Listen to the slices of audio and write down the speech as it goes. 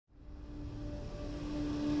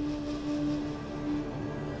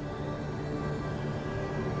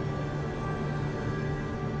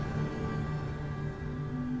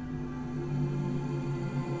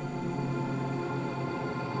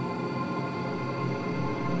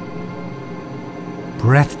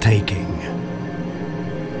breathtaking,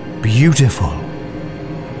 beautiful,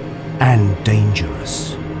 and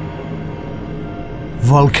dangerous.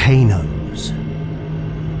 Volcanoes.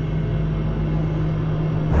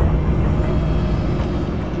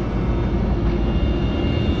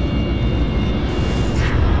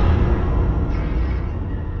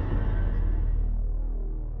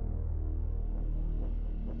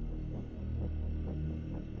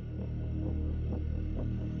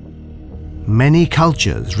 Many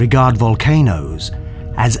cultures regard volcanoes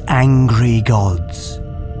as angry gods.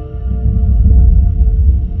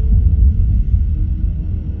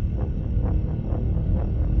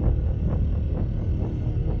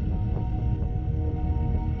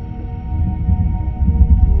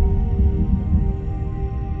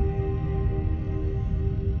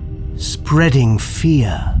 Spreading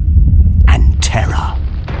fear and terror.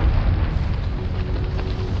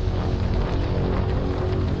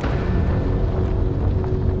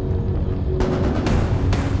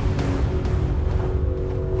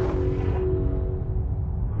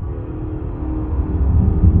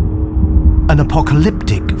 An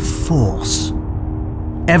apocalyptic force,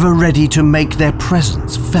 ever ready to make their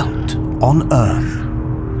presence felt on Earth.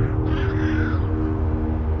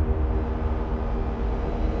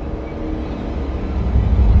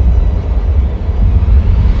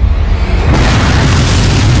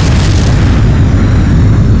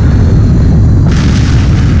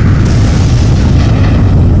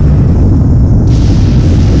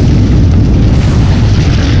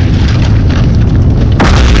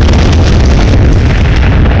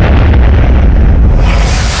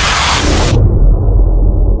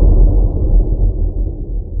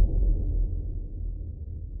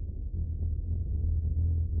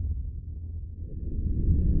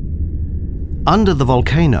 Under the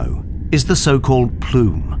volcano is the so-called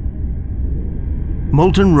plume,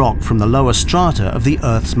 molten rock from the lower strata of the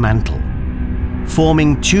Earth's mantle,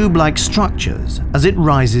 forming tube-like structures as it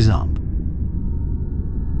rises up.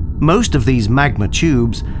 Most of these magma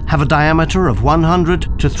tubes have a diameter of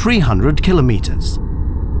 100 to 300 kilometers,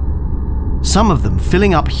 some of them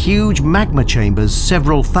filling up huge magma chambers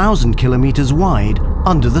several thousand kilometers wide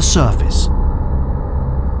under the surface.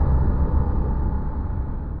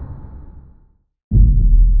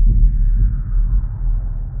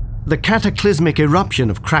 The cataclysmic eruption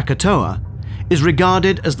of Krakatoa is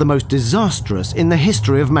regarded as the most disastrous in the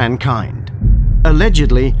history of mankind,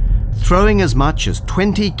 allegedly throwing as much as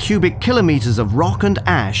 20 cubic kilometers of rock and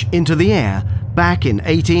ash into the air back in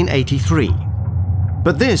 1883.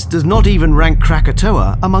 But this does not even rank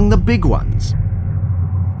Krakatoa among the big ones.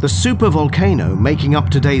 The supervolcano making up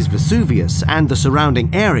today's Vesuvius and the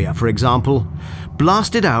surrounding area, for example,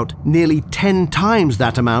 blasted out nearly 10 times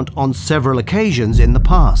that amount on several occasions in the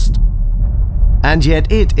past. And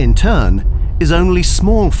yet it, in turn, is only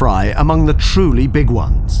small fry among the truly big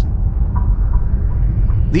ones.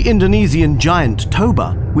 The Indonesian giant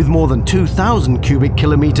Toba, with more than 2,000 cubic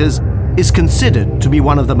kilometers, is considered to be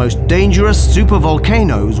one of the most dangerous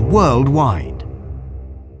supervolcanoes worldwide.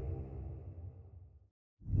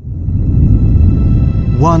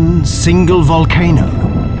 One single volcano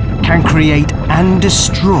can create and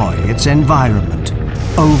destroy its environment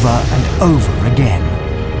over and over again.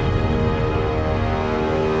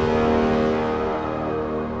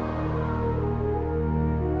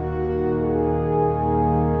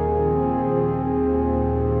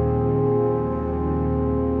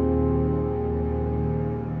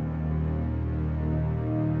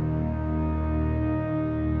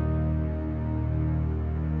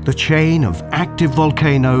 The chain of active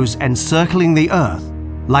volcanoes encircling the Earth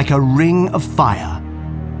like a ring of fire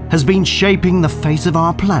has been shaping the face of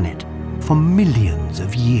our planet for millions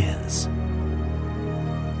of years.